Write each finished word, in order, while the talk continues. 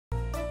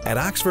At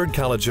Oxford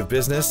College of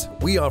Business,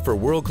 we offer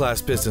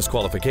world-class business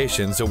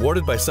qualifications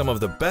awarded by some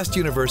of the best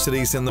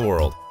universities in the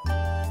world.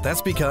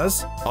 That's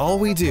because all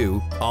we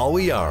do, all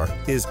we are,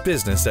 is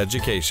business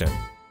education.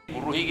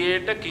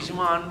 ගෘහිගේට කිසිම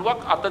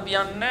ආණ්ඩුවක් අත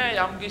තියන්නේ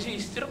යම් කිසි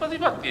ස්ථිර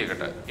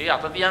ප්‍රතිපත්තියකට. ඒ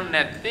අත තියන්නේ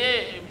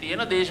නැත්තේ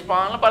තියෙන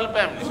දේශපාලන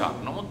බලපෑම් නිසා.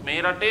 නමුත්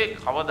මේ රටේ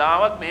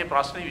කවදාවත් මේ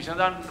ප්‍රශ්නේ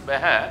විසඳන්න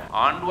බෑ.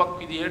 ආණ්ඩුවක්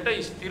විදිහට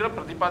ස්ථිර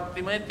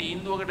ප්‍රතිපත්තිමය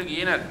තීන්දුවකට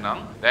ගියේ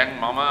නැත්නම් දැන්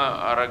මම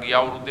අර ගිය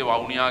අවුරුද්දේ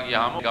වවුනියා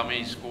ගියාම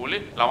ගමේ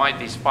ඉස්කෝලේ ළමයි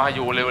 35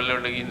 O level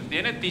වලට ගිහින්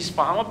තියෙන්නේ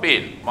 35ම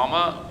පේල්. මම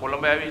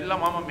කොළඹ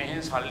ඇවිල්ලා මම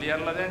මෙහෙන් සල්ලි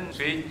අරලා දැන්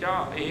ස්වේච්ඡා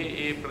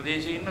ඒ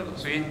ප්‍රදේශයේ ඉන්න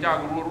ස්වේච්ඡා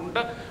ගුරුවරුන්ට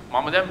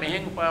මම දැන්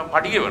මෙහෙන්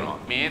පඩි ගෙවනවා.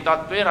 මේ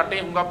තත්ත්වයේ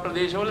රටේ හුඟක්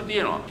ප්‍රදේශවල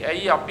තියෙනවා.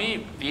 ඇයි අපි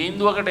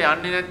තීන්දුවකට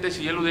යන්නේ නැත්තේ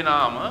සියලු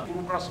දෙනාම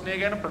කුරු ප්‍රශ්නය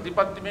ගැන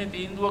ප්‍රතිපත්තිමය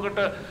තීන්දුවකට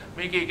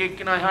මේක එක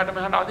එක්කිනා එහාට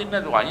මෙහාට අදින්න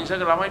නැතුව අහිංසක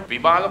ළමයි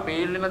විභාග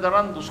පේල් වෙන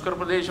තරම් දුෂ්කර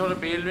ප්‍රදේශවල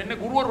පේල්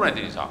වෙන්නේ ගුරුවරු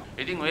නැති නිසා.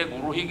 ඉතින් ඔය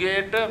ගුරු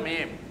හිගේට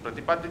මේ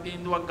ප්‍රතිපත්ති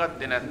තීන්දුවක්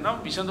ගත්තේ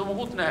නැත්නම්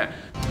විසඳුමකුත්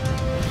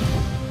නැහැ.